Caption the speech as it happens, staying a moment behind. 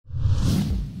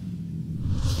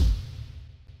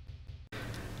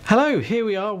Hello, here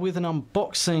we are with an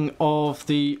unboxing of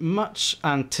the much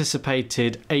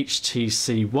anticipated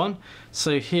HTC One.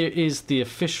 So here is the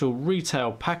official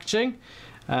retail packaging,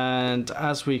 and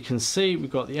as we can see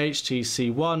we've got the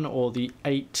HTC One, or the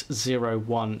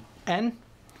 801N.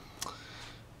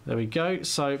 There we go,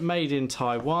 so made in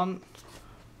Taiwan.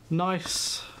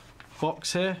 Nice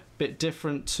box here, bit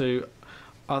different to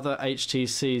other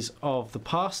HTCs of the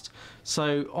past.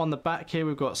 So on the back here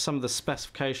we've got some of the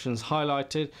specifications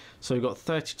highlighted. So we've got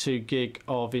 32 gig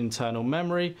of internal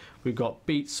memory, we've got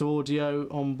Beats audio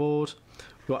on board,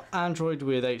 we've got Android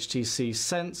with HTC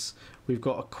Sense, we've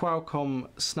got a Qualcomm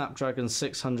Snapdragon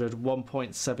 600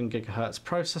 1.7 GHz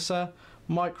processor,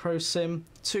 micro SIM,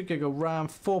 2 gig of RAM,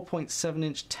 4.7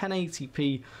 inch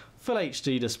 1080p full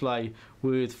HD display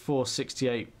with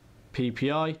 468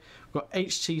 PPI. We've got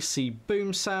HTC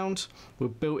Boom Sound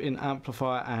with built-in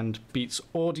amplifier and Beats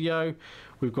audio.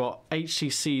 We've got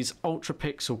HTC's ultra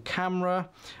pixel camera.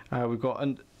 We've got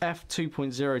an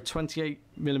f2.0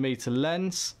 28mm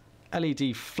lens,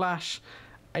 LED flash,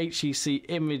 HTC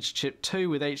Image Chip 2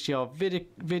 with HDR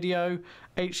video,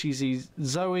 HTC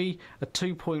Zoe, a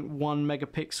 2.1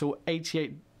 megapixel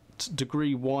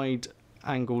 88-degree wide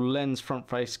angle lens front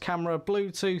face camera,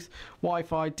 Bluetooth,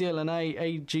 Wi-Fi, DLNA,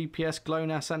 a GPS,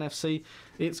 GLONASS, NFC.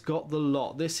 It's got the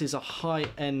lot. This is a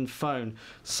high-end phone.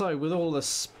 So with all the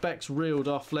specs reeled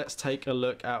off, let's take a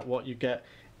look at what you get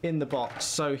in the box.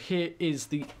 So here is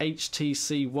the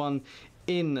HTC One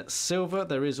in silver.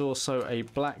 There is also a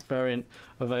black variant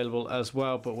available as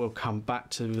well, but we'll come back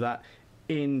to that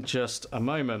in just a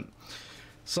moment.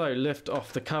 So lift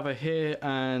off the cover here,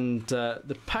 and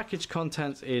the package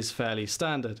content is fairly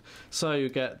standard. So you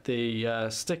get the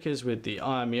stickers with the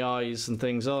IMEIs and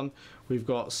things on. We've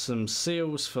got some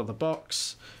seals for the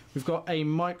box. We've got a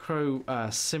micro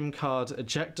SIM card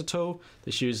ejector tool.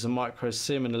 This uses a micro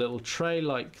SIM in a little tray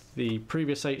like the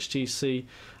previous HTC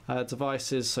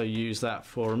devices, so use that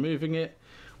for removing it.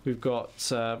 We've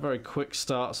got a very quick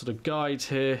start sort of guide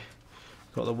here.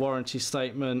 Got the warranty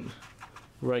statement,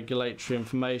 regulatory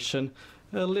information,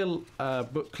 a little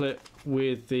booklet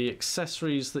with the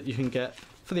accessories that you can get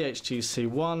for the HTC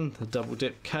One, the double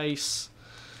dip case,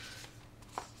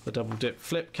 the double dip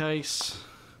flip case,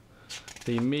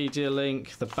 the media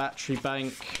link, the battery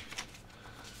bank,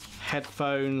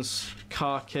 headphones,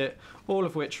 car kit, all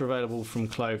of which are available from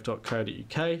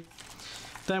clove.co.uk.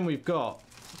 Then we've got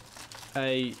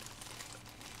a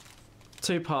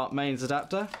two-part mains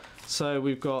adapter. So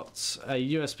we've got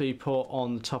a USB port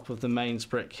on the top of the mains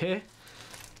brick here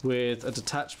with a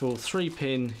detachable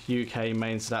 3-pin UK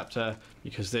mains adapter,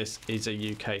 because this is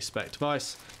a UK spec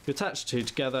device. You attach the two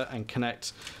together and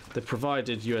connect the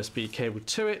provided USB cable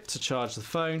to it to charge the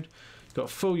phone. You've got a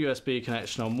full USB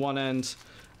connection on one end,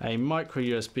 a micro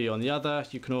USB on the other.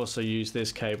 You can also use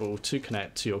this cable to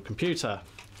connect to your computer.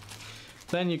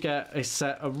 Then you get a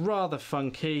set of rather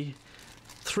funky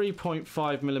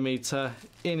 3.5mm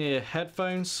in-ear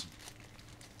headphones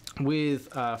with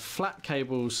flat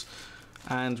cables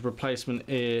and replacement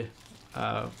ear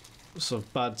sort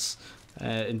of buds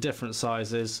in different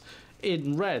sizes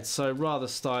in red, so rather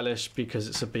stylish because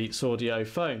it's a Beats audio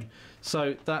phone.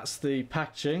 So that's the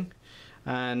packaging,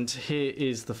 and here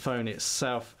is the phone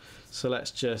itself. So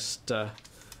let's just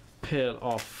peel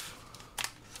off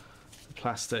the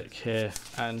plastic here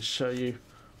and show you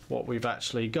what we've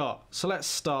actually got. So let's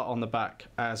start on the back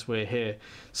as we're here.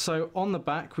 So on the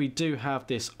back we do have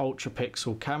this ultra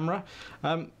pixel camera.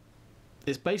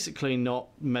 It's basically not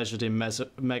measured in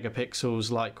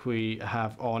megapixels like we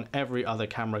have on every other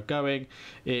camera going.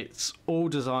 It's all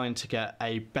designed to get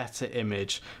a better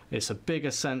image. It's a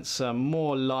bigger sensor,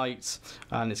 more light,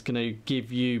 and it's going to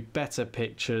give you better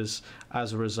pictures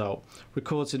as a result.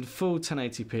 Records in full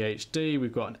 1080p HD.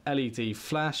 We've got an LED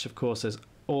flash, of course there's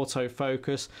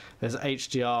autofocus, there's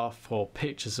HDR for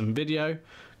pictures and video,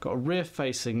 got a rear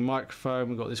facing microphone,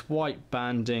 we've got this white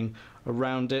banding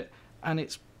around it, and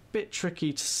it's a bit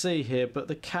tricky to see here, but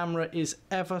the camera is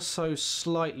ever so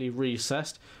slightly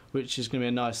recessed, which is going to be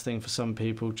a nice thing for some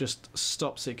people, just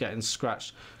stops it getting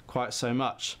scratched quite so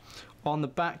much. On the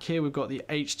back here we've got the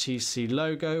HTC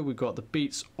logo, we've got the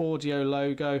Beats audio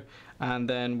logo, and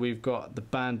then we've got the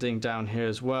banding down here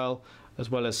as well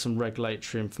as some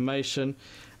regulatory information.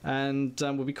 And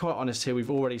we'll be quite honest here, we've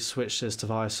already switched this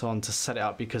device on to set it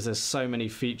up because there's so many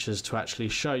features to actually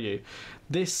show you.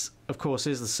 This of course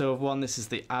is the silver one. This is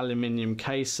the aluminium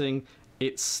casing.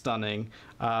 It's stunning.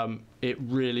 It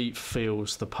really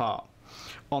feels the part.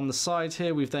 On the side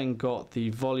here we've then got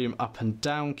the volume up and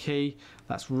down key.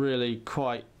 That's really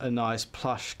quite a nice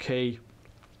plush key.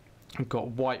 We've got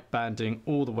white banding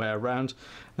all the way around.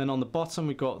 Then on the bottom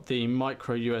we've got the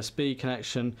micro USB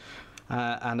connection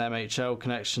and MHL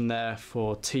connection there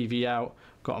for TV out.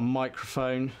 Got a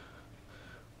microphone.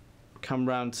 Come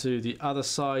round to the other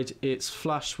side, it's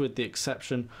flush with the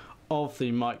exception of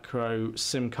the micro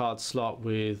SIM card slot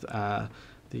with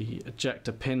the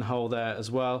ejector pinhole there as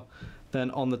well.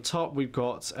 Then on the top we've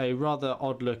got a rather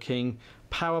odd looking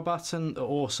power button that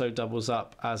also doubles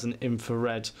up as an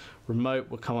infrared remote.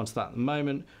 We'll come on to that in a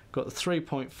moment. Got the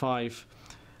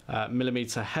 3.5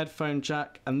 millimeter headphone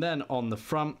jack, and then on the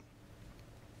front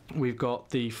we've got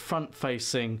the front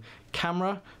facing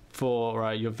camera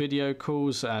for your video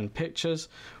calls and pictures.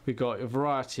 We've got a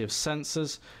variety of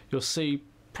sensors. You'll see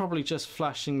probably just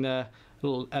flashing there a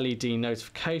little LED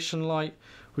notification light.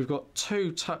 We've got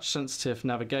two touch sensitive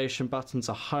navigation buttons,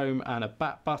 a home and a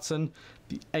back button.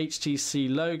 The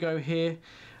HTC logo here.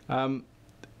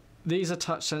 These are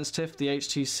touch sensitive, the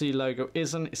HTC logo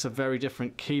isn't. It's a very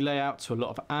different key layout to a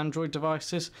lot of Android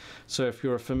devices. So if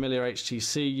you're a familiar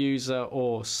HTC user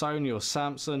or Sony or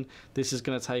Samsung, this is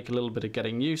going to take a little bit of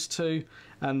getting used to.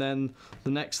 And then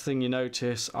the next thing you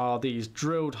notice are these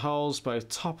drilled holes, both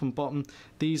top and bottom.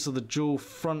 These are the dual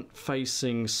front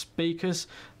facing speakers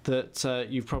that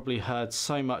you've probably heard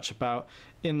so much about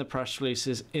in the press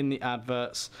releases, in the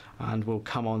adverts, and we'll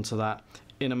come on to that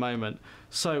in a moment.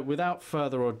 So without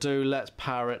further ado, let's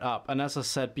power it up. And as I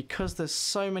said, because there's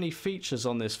so many features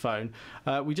on this phone,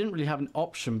 we didn't really have an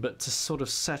option but to sort of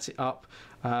set it up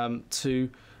to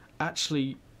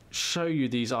actually show you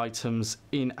these items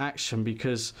in action,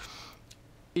 because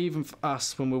even for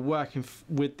us, when we're working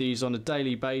with these on a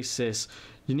daily basis,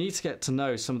 you need to get to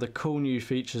know some of the cool new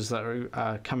features that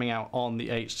are coming out on the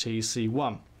HTC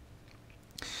One.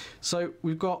 So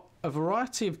we've got a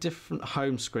variety of different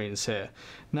home screens here.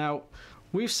 Now,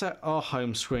 we've set our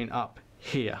home screen up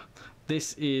here.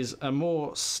 This is a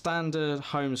more standard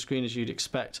home screen as you'd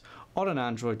expect on an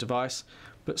Android device,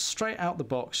 but straight out the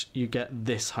box you get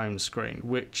this home screen,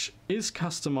 which is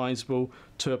customizable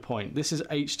to a point. This is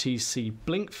HTC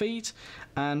Blink Feed,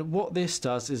 and what this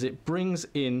does is it brings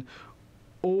in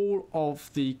all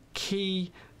of the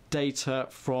key data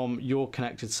from your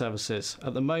connected services.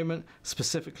 At the moment,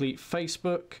 specifically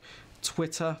Facebook,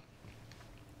 Twitter,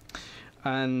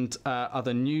 and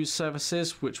other news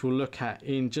services, which we'll look at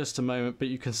in just a moment, but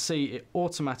you can see it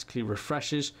automatically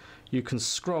refreshes. You can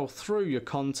scroll through your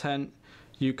content,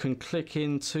 you can click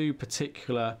into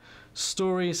particular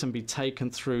stories and be taken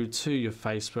through to your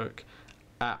Facebook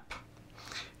app.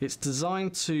 It's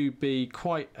designed to be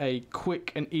quite a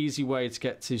quick and easy way to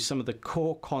get to some of the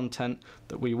core content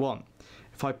that we want.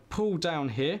 If I pull down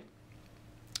here,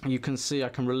 you can see I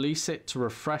can release it to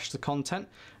refresh the content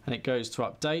and it goes to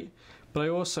update. But I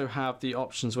also have the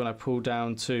options when I pull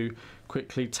down to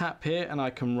quickly tap here, and I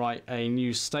can write a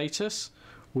new status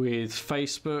with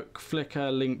Facebook, Flickr,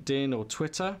 LinkedIn or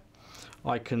Twitter.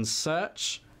 I can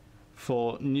search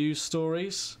for news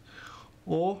stories,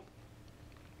 or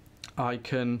I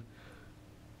can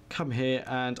come here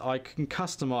and I can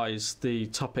customize the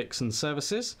topics and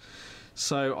services.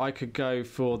 So I could go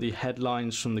for the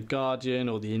headlines from The Guardian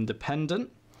or The Independent.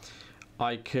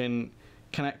 I can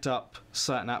connect up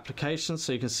certain applications,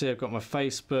 so you can see I've got my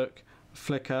Facebook,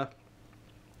 Flickr.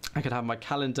 I could have my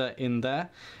calendar in there.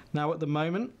 Now at the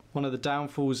moment, one of the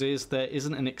downfalls is there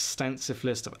isn't an extensive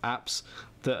list of apps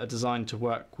that are designed to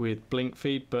work with Blink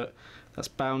Feed, but that's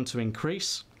bound to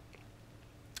increase.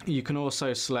 You can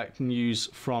also select news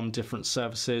from different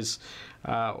services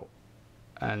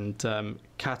and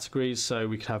categories, so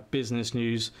we could have business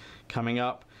news coming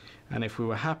up, and if we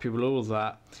were happy with all of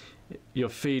that, your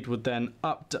feed would then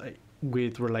update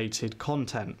with related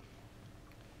content.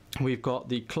 We've got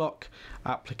the clock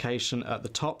application at the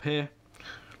top here,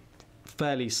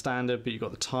 fairly standard, but you've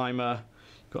got the timer,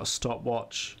 you've got a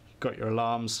stopwatch, you've got your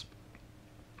alarms,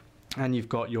 and you've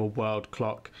got your world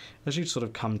clock, as you'd sort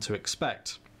of come to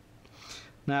expect.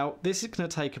 Now, this is going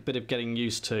to take a bit of getting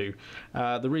used to.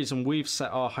 The reason we've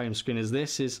set our home screen as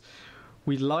this is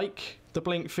we like the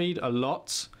Blink Feed a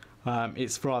lot.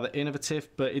 It's rather innovative,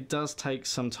 but it does take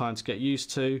some time to get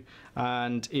used to,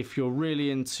 and if you're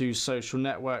really into social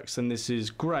networks, then this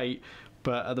is great.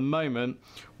 But at the moment,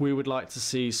 we would like to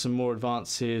see some more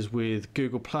advances with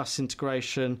Google Plus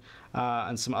integration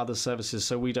and some other services,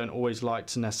 so we don't always like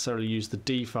to necessarily use the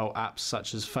default apps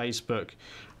such as Facebook.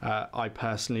 I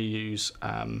personally use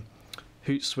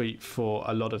Hootsuite for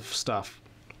a lot of stuff.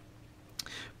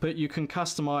 But you can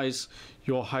customize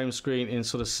your home screen in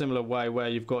sort of similar way, where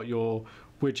you've got your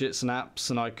widgets and apps,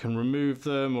 and I can remove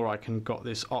them, or I can got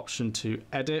this option to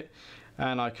edit,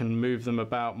 and I can move them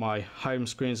about my home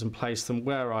screens and place them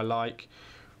where I like,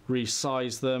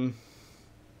 resize them.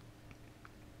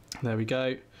 There we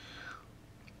go.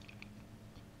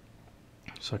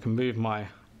 So I can move my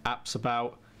apps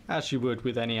about as you would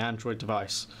with any Android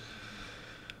device.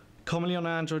 Commonly on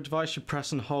an Android device, you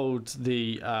press and hold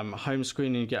the home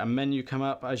screen and you get a menu come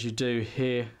up, as you do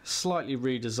here. Slightly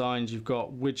redesigned. You've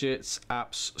got widgets,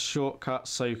 apps, shortcuts,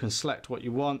 so you can select what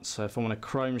you want. So if I want a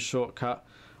Chrome shortcut,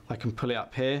 I can pull it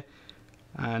up here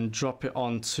and drop it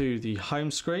onto the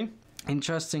home screen.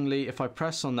 Interestingly, if I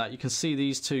press on that, you can see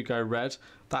these two go red.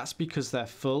 That's because they're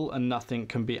full and nothing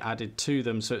can be added to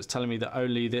them. So it's telling me that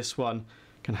only this one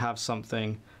can have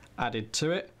something added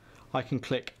to it. I can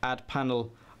click Add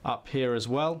Panel up here as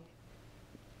well,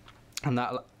 and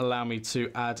that'll allow me to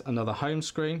add another home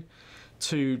screen.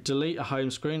 To delete a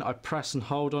home screen, I press and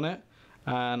hold on it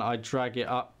and I drag it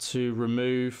up to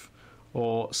remove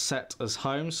or set as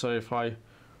home. So if I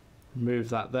remove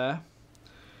that there,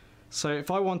 so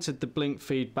if I wanted the blink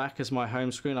feed back as my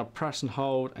home screen, I'll press and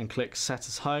hold and click set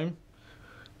as home.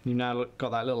 You've now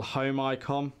got that little home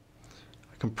icon.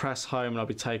 I can press home and I'll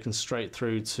be taken straight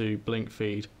through to blink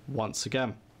feed once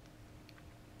again.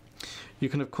 You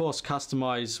can of course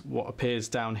customize what appears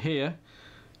down here.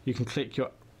 You can click your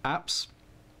apps,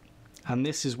 and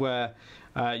this is where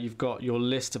you've got your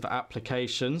list of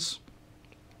applications.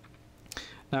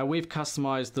 Now we've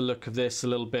customized the look of this a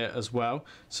little bit as well,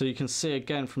 so you can see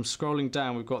again from scrolling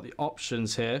down we've got the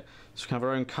options here, so we can have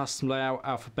our own custom layout,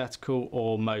 alphabetical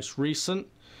or most recent.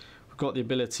 We've got the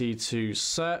ability to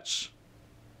search.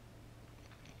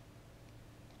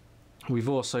 We've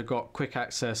also got quick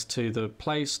access to the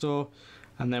Play Store,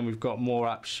 and then we've got more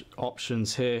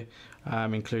options here,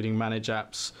 including manage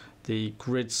apps, the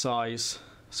grid size.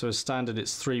 So as standard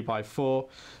it's 3x4,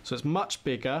 so it's much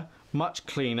bigger, much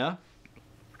cleaner.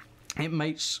 It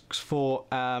makes for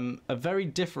a very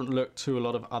different look to a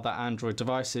lot of other Android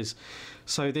devices.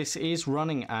 So this is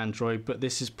running Android, but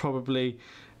this is probably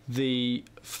the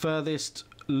furthest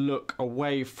look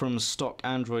away from stock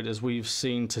Android as we've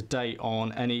seen to date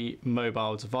on any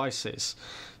mobile devices.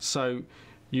 So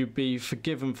you'd be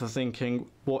forgiven for thinking,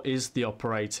 what is the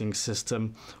operating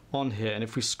system on here? And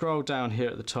if we scroll down here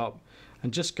at the top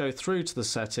and just go through to the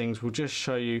settings, we'll just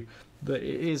show you that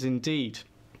it is indeed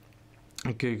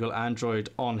a Google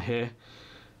Android on here.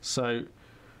 So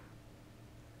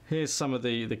here's some of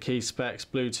the key specs: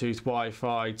 Bluetooth,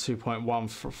 Wi-Fi, 2.1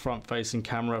 front facing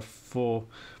camera,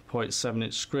 4.7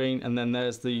 inch screen, and then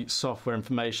there's the software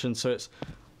information. So it's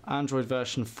Android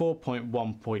version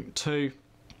 4.1.2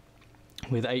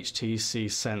 with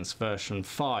HTC Sense version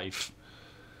 5.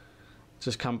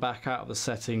 Just come back out of the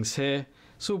settings here.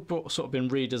 It's all sort of been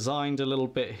redesigned a little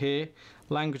bit here.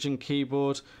 Language and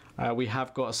keyboard, we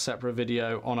have got a separate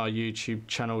video on our YouTube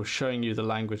channel showing you the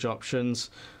language options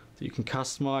that you can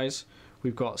customize.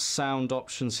 We've got sound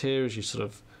options here as you sort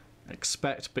of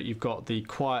expect, but you've got the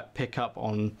quiet pickup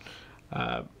on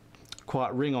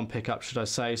quiet ring on pickup, should I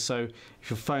say. So if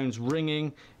your phone's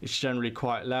ringing, it's generally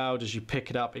quite loud. As you pick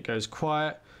it up, it goes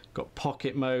quiet. Got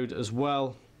pocket mode as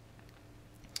well.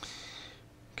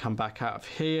 Come back out of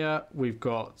here, we've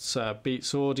got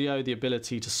Beats Audio, the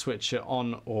ability to switch it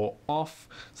on or off,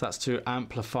 so that's to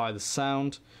amplify the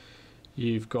sound.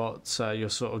 You've got your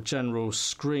sort of general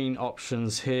screen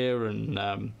options here,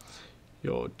 and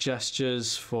your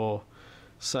gestures for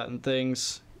certain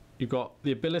things. You've got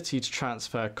the ability to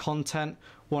transfer content.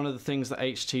 One of the things that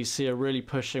HTC are really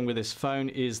pushing with this phone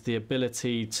is the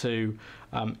ability to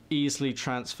easily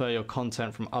transfer your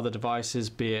content from other devices,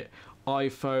 be it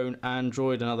iPhone,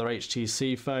 Android, another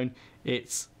HTC phone.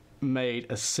 It's made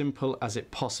as simple as it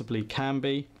possibly can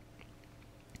be.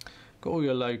 Got all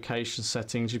your location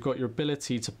settings. You've got your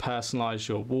ability to personalize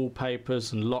your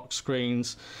wallpapers and lock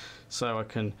screens, so I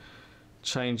can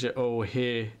change it all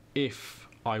here if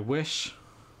I wish.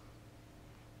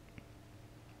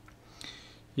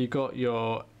 You've got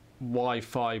your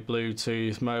Wi-Fi,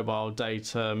 Bluetooth, mobile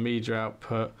data, media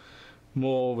output,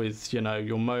 more with, you know,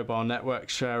 your mobile network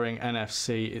sharing,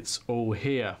 NFC, it's all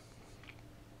here.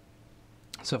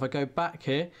 So if I go back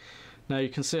here, now you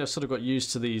can see I've sort of got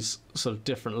used to these sort of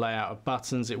different layout of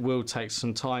buttons. It will take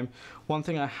some time. One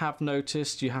thing I have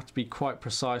noticed, you have to be quite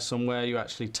precise on where you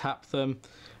actually tap them.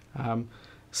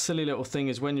 Silly little thing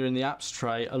is when you're in the apps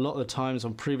tray, a lot of the times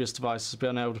on previous devices I've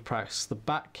been able to press the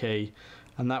back key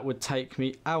and that would take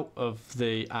me out of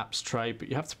the apps tray, but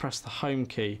you have to press the home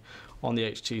key on the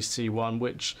HTC One,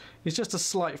 which is just a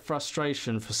slight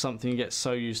frustration for something you get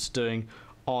so used to doing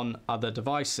on other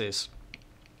devices.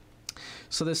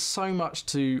 So there's so much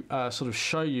to sort of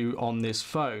show you on this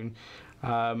phone.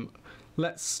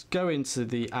 Let's go into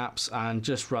the apps and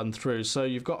just run through. So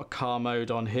you've got a car mode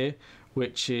on here,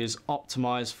 which is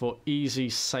optimized for easy,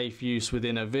 safe use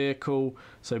within a vehicle.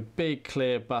 So big,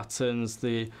 clear buttons,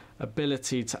 the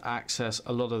ability to access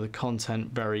a lot of the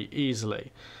content very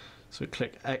easily. So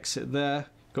click exit there.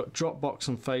 Got Dropbox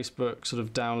and Facebook sort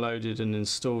of downloaded and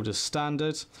installed as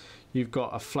standard. You've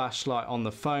got a flashlight on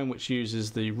the phone which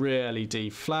uses the rear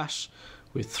LED flash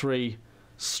with 3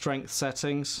 strength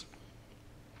settings.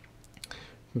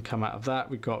 We can come out of that.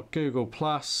 We've got Google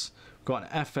Plus, we've got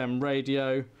an FM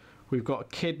radio, we've got a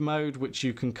kid mode which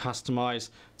you can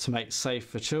customize to make safe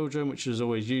for children, which is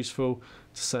always useful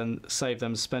to save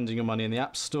them spending your money in the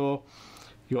App Store.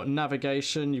 You've got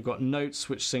navigation, you've got notes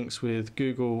which syncs with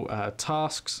Google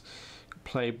Tasks,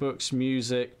 playbooks,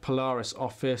 music, Polaris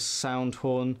Office,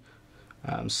 Soundhorn,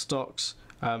 stocks.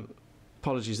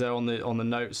 Apologies there on the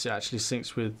notes, it actually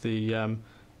syncs with the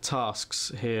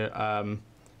tasks here.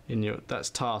 That's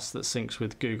tasks that syncs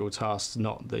with Google Tasks,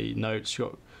 not the notes.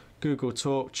 You've got Google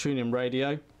Talk, TuneIn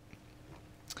Radio.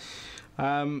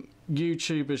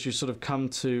 YouTube, as you sort of come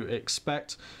to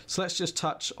expect. So let's just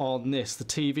touch on this, the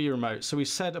TV remote. So we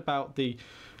said about the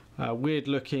weird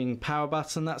looking power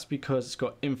button. That's because it's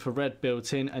got infrared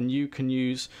built in, and you can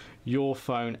use your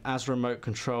phone as remote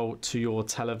control to your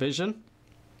television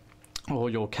or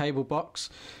your cable box.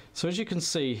 So as you can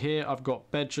see here, I've got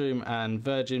bedroom and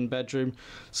Virgin bedroom.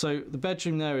 So the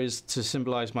bedroom there is to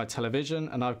symbolize my television,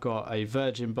 and I've got a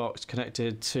Virgin box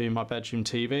connected to my bedroom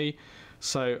TV.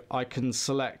 So I can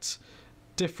select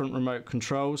different remote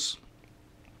controls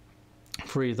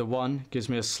for either one. Gives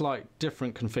me a slight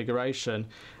different configuration,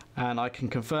 and I can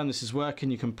confirm this is working.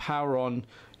 You can power on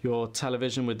your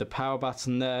television with the power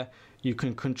button there. You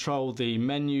can control the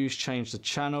menus, change the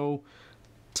channel,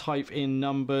 type in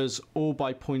numbers, all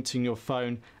by pointing your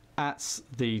phone at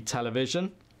the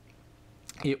television.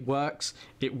 It works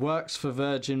for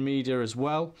Virgin Media as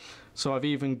well. So I've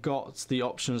even got the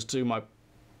options to do my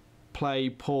play,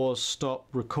 pause, stop,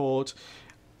 record.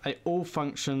 It all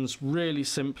functions really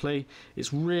simply.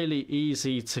 It's really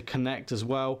easy to connect as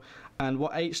well, and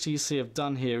what HTC have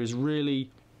done here is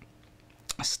really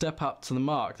step up to the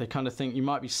mark. They kind of think you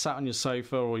might be sat on your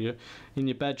sofa or you're in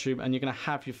your bedroom and you're going to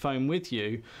have your phone with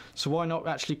you, so why not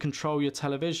actually control your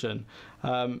television?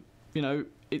 You know,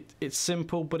 it's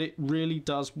simple, but it really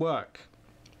does work.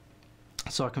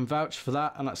 So I can vouch for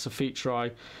that, and that's a feature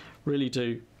I really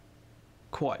do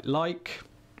quite like.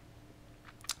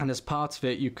 And as part of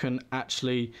it, you can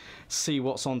actually see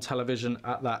what's on television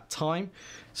at that time.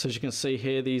 So as you can see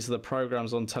here, these are the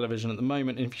programs on television at the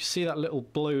moment, and if you see that little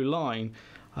blue line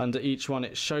under each one,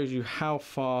 it shows you how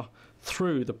far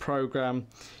through the program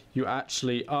you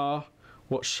actually are,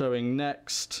 what's showing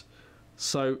next.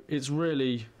 So it's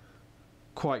really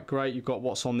quite great. You've got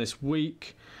what's on this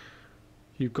week,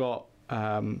 you've got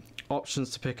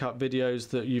options to pick up videos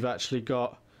that you've actually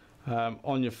got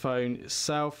on your phone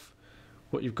itself,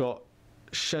 what you've got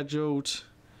scheduled.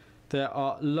 There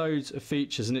are loads of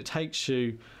features, and it takes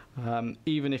you,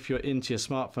 even if you're into your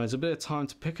smartphones, a bit of time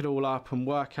to pick it all up and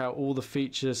work out all the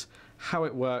features, how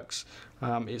it works.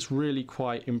 It's really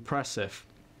quite impressive.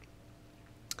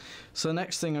 So the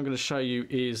next thing I'm going to show you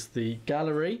is the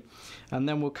gallery, and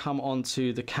then we'll come on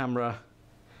to the camera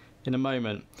in a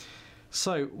moment.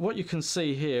 So what you can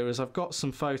see here is I've got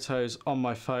some photos on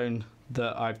my phone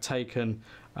that I've taken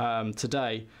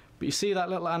today, but you see that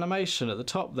little animation at the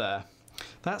top there?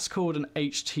 That's called an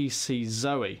HTC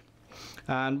Zoe,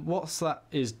 and what that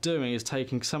is doing is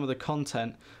taking some of the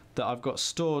content that I've got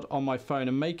stored on my phone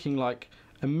and making like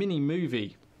a mini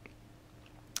movie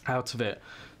out of it.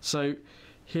 So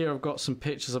here I've got some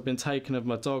pictures I've been taking of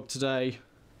my dog today,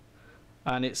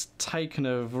 and it's taken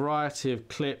a variety of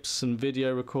clips and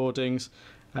video recordings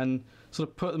and sort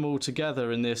of put them all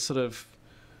together in this sort of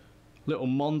little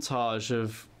montage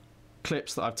of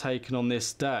clips that I've taken on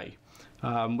this day,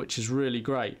 which is really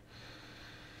great.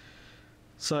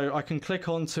 So I can click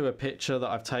onto a picture that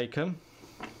I've taken,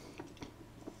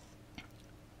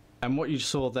 and what you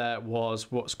saw there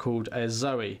was what's called a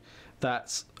Zoe.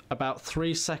 That's about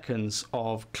 3 seconds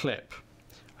of clip,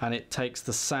 and it takes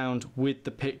the sound with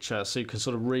the picture, so you can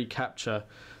sort of recapture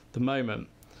the moment.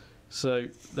 So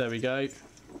there we go.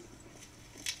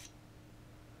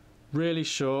 Really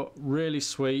short, really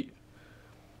sweet.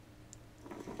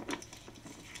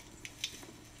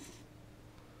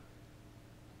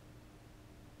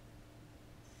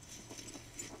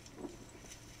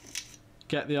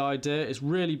 Get the idea? It's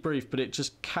really brief, but it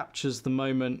just captures the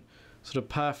moment sort of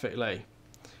perfectly.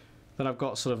 Then I've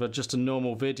got sort of just a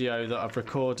normal video that I've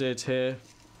recorded here.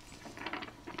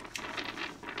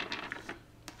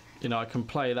 You know, I can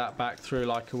play that back through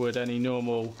like I would any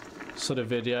normal sort of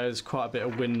video. There's quite a bit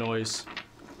of wind noise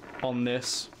on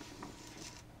this.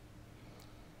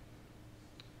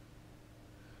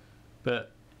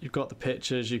 but you've got the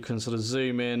pictures. You can sort of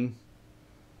zoom in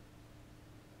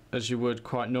as you would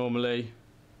quite normally.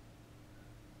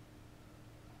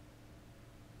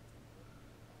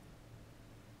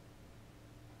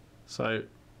 So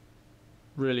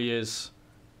really is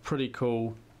pretty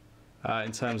cool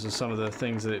in terms of some of the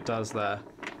things that it does there.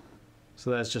 So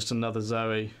there's just another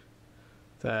Zoe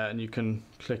there, and you can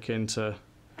click in to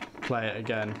play it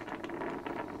again.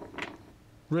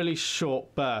 Really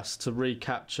short burst to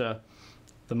recapture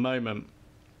the moment.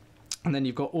 And then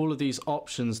you've got all of these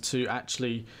options to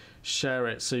actually share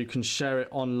it. So you can share it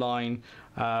online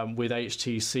with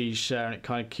HTC Share, and it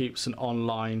kind of keeps an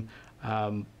online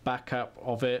backup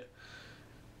of it.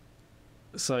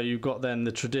 So you've got then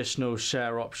the traditional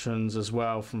share options as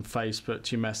well, from Facebook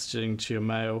to your messaging to your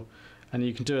mail. And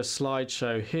you can do a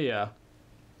slideshow here,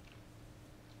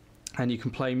 and you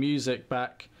can play music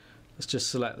back. Let's just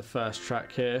select the first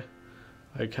track here.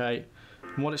 Okay,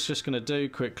 and what it's just going to do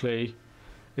quickly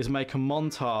is make a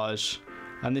montage,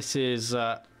 and this is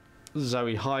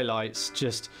Zoe highlights,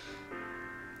 just,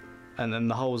 and then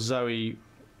the whole Zoe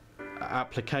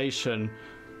application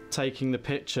taking the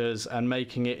pictures and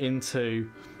making it into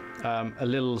a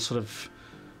little sort of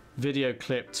video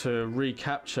clip to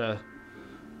recapture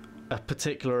a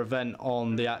particular event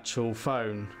on the actual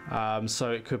phone.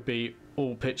 So it could be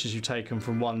all pictures you've taken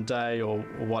from one day or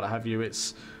what have you.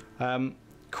 It's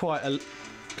quite a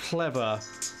clever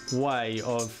way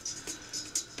of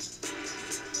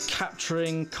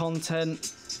capturing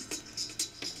content,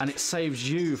 and it saves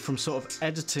you from sort of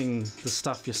editing the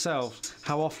stuff yourself.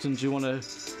 How often do you want to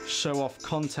show off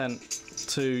content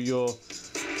to your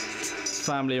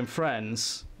family and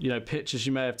friends, you know, pictures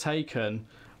you may have taken,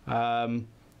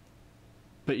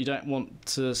 but you don't want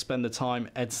to spend the time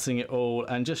editing it all,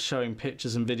 and just showing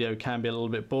pictures and video can be a little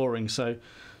bit boring. So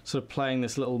sort of playing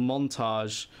this little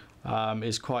montage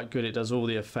is quite good. It does all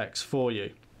the effects for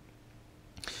you.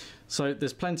 So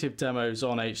there's plenty of demos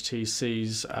on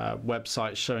HTC's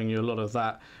website showing you a lot of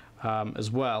that as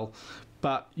well,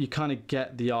 but you kind of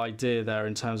get the idea there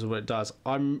in terms of what it does.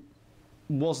 I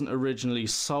wasn't originally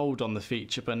sold on the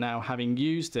feature, but now having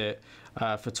used it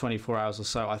for 24 hours or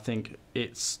so, I think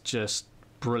it's just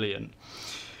brilliant.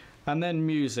 And then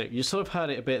music, you sort of heard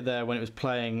it a bit there when it was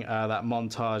playing that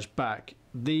montage back.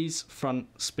 These front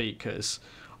speakers,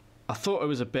 I thought it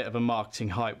was a bit of a marketing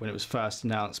hype when it was first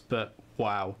announced, but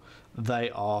wow, they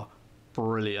are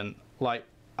brilliant. Like,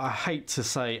 I hate to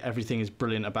say everything is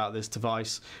brilliant about this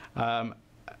device.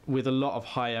 With a lot of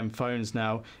high-end phones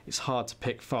now, it's hard to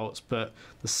pick faults, but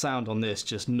the sound on this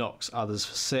just knocks others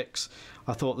for six.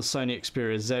 I thought the Sony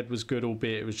Xperia Z was good,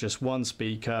 albeit it was just one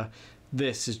speaker.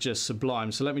 This is just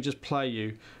sublime. So let me just play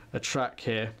you a track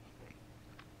here.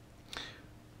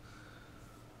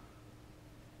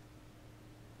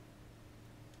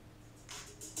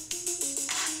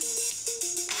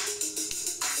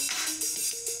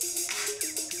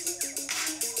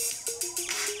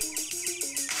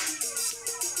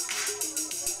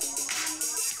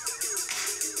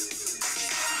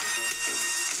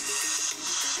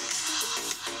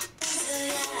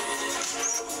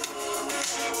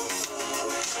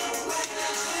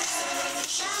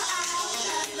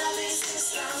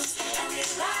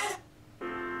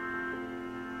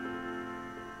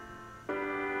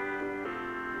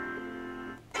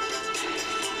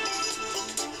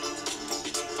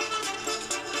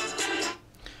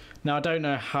 Now, I don't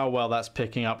know how well that's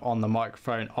picking up on the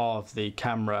microphone of the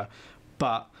camera,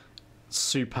 but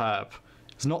superb.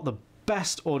 It's not the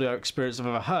best audio experience I've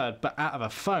ever heard, but out of a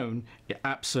phone, it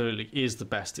absolutely is the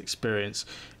best experience.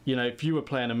 You know, if you were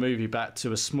playing a movie back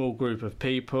to a small group of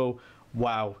people,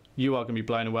 wow, you are going to be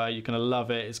blown away. You're going to love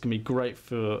it. It's going to be great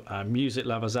for music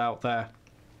lovers out there.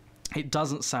 It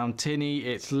doesn't sound tinny,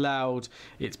 it's loud,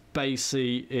 it's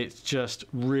bassy, it's just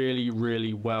really,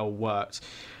 really well worked.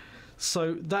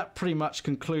 So that pretty much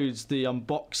concludes the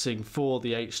unboxing for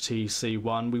the HTC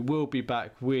One. We will be back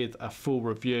with a full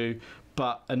review,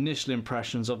 but initial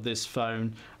impressions of this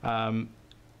phone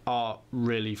are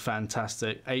really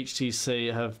fantastic.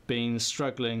 HTC have been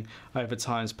struggling over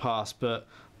times past, but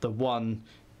the One,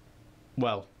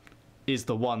 well, is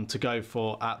the one to go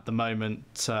for at the moment.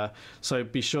 So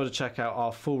be sure to check out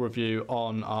our full review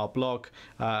on our blog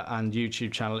and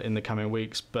YouTube channel in the coming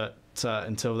weeks. But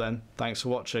until then, thanks for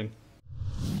watching.